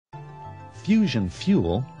Fusion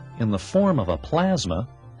fuel, in the form of a plasma,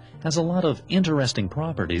 has a lot of interesting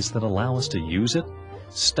properties that allow us to use it,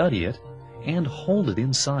 study it, and hold it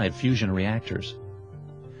inside fusion reactors.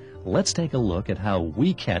 Let's take a look at how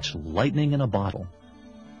we catch lightning in a bottle.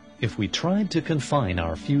 If we tried to confine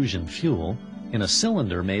our fusion fuel in a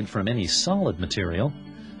cylinder made from any solid material,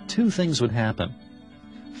 two things would happen.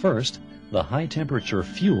 First, the high-temperature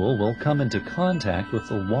fuel will come into contact with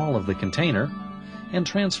the wall of the container and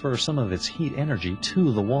transfer some of its heat energy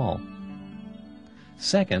to the wall.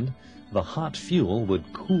 Second, the hot fuel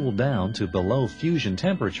would cool down to below fusion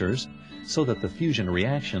temperatures so that the fusion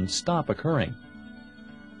reactions stop occurring.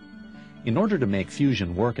 In order to make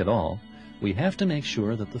fusion work at all, we have to make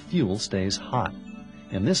sure that the fuel stays hot,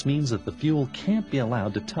 and this means that the fuel can't be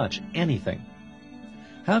allowed to touch anything.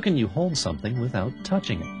 How can you hold something without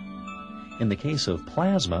touching it? In the case of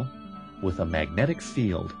plasma, with a magnetic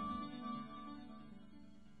field.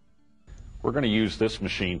 We're going to use this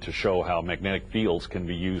machine to show how magnetic fields can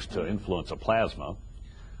be used to influence a plasma.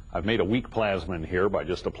 I've made a weak plasma in here by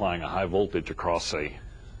just applying a high voltage across a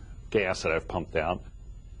gas that I've pumped out.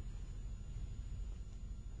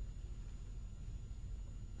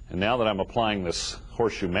 And now that I'm applying this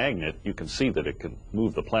horseshoe magnet, you can see that it can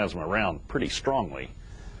move the plasma around pretty strongly.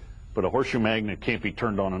 But a horseshoe magnet can't be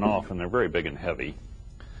turned on and off, and they're very big and heavy.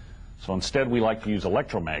 So instead, we like to use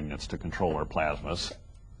electromagnets to control our plasmas.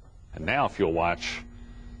 And now, if you'll watch,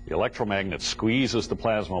 the electromagnet squeezes the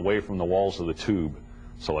plasma away from the walls of the tube,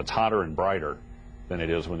 so it's hotter and brighter than it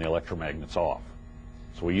is when the electromagnet's off.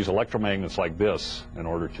 So we use electromagnets like this in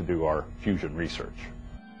order to do our fusion research.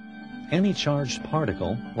 Any charged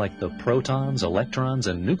particle, like the protons, electrons,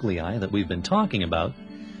 and nuclei that we've been talking about,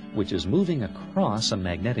 which is moving across a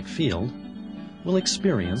magnetic field, will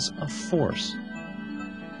experience a force.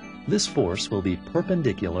 This force will be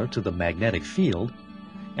perpendicular to the magnetic field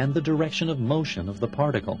and the direction of motion of the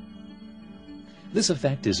particle. This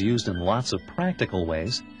effect is used in lots of practical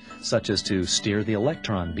ways, such as to steer the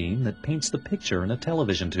electron beam that paints the picture in a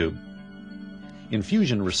television tube. In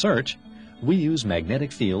fusion research, we use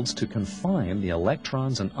magnetic fields to confine the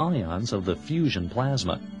electrons and ions of the fusion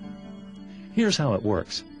plasma. Here's how it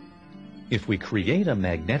works. If we create a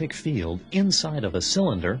magnetic field inside of a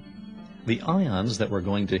cylinder, the ions that we're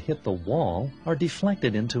going to hit the wall are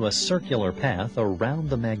deflected into a circular path around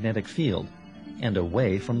the magnetic field and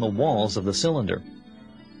away from the walls of the cylinder.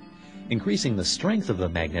 Increasing the strength of the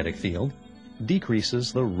magnetic field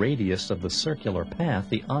decreases the radius of the circular path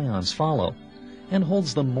the ions follow and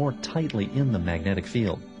holds them more tightly in the magnetic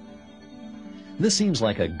field. This seems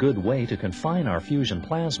like a good way to confine our fusion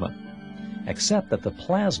plasma, except that the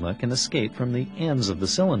plasma can escape from the ends of the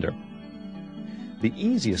cylinder. The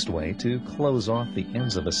easiest way to close off the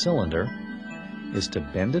ends of a cylinder is to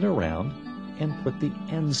bend it around and put the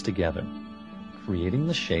ends together, creating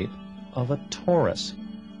the shape of a torus.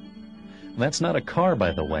 That's not a car,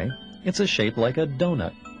 by the way. It's a shape like a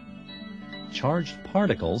donut. Charged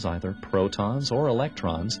particles, either protons or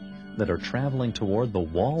electrons, that are traveling toward the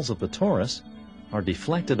walls of the torus are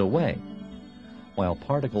deflected away, while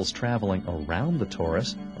particles traveling around the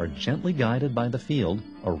torus are gently guided by the field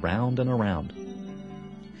around and around.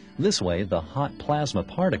 This way, the hot plasma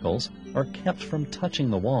particles are kept from touching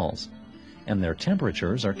the walls, and their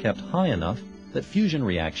temperatures are kept high enough that fusion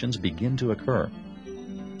reactions begin to occur.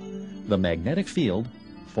 The magnetic field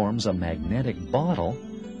forms a magnetic bottle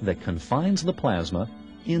that confines the plasma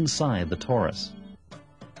inside the torus.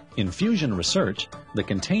 In fusion research, the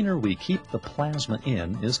container we keep the plasma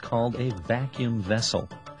in is called a vacuum vessel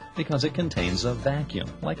because it contains a vacuum,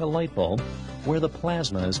 like a light bulb, where the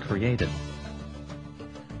plasma is created.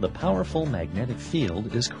 The powerful magnetic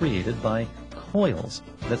field is created by coils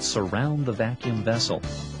that surround the vacuum vessel.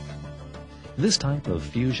 This type of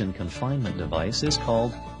fusion confinement device is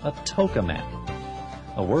called a tokamak,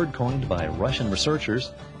 a word coined by Russian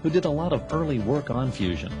researchers who did a lot of early work on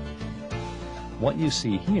fusion. What you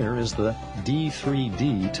see here is the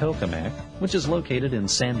D3D tokamak, which is located in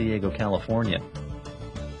San Diego, California.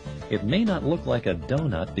 It may not look like a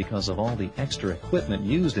donut because of all the extra equipment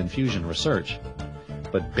used in fusion research,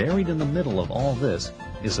 but buried in the middle of all this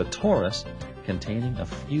is a torus containing a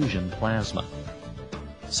fusion plasma.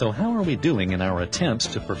 So how are we doing in our attempts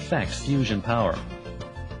to perfect fusion power?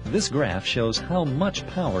 This graph shows how much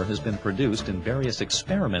power has been produced in various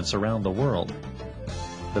experiments around the world.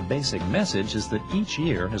 The basic message is that each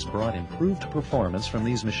year has brought improved performance from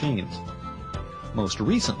these machines. Most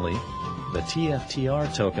recently, the TFTR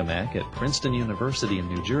tokamak at Princeton University in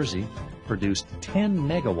New Jersey produced 10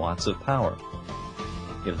 megawatts of power.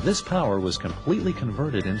 If this power was completely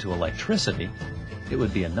converted into electricity, it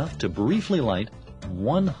would be enough to briefly light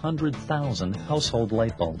 100,000 household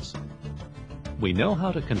light bulbs. We know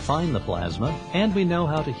how to confine the plasma, and we know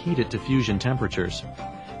how to heat it to fusion temperatures.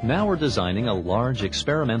 Now we're designing a large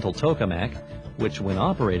experimental tokamak, which when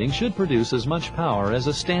operating should produce as much power as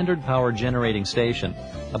a standard power generating station,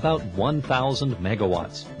 about 1,000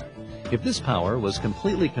 megawatts. If this power was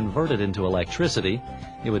completely converted into electricity,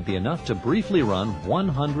 it would be enough to briefly run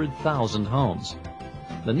 100,000 homes.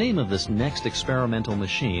 The name of this next experimental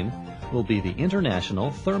machine will be the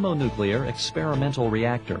International Thermonuclear Experimental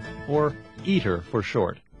Reactor, or ITER for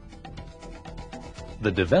short.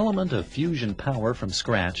 The development of fusion power from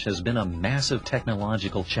scratch has been a massive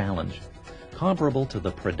technological challenge, comparable to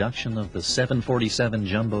the production of the 747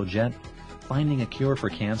 jumbo jet, finding a cure for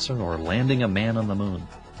cancer, or landing a man on the moon.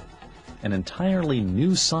 An entirely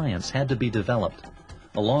new science had to be developed,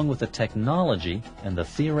 along with the technology and the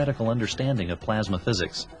theoretical understanding of plasma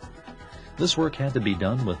physics. This work had to be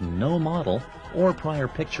done with no model or prior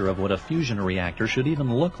picture of what a fusion reactor should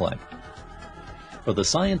even look like. For the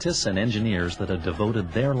scientists and engineers that have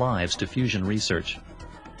devoted their lives to fusion research,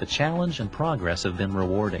 the challenge and progress have been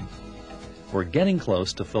rewarding. We're getting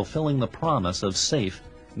close to fulfilling the promise of safe,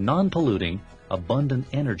 non-polluting, abundant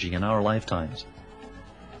energy in our lifetimes.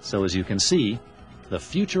 So as you can see, the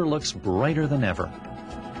future looks brighter than ever.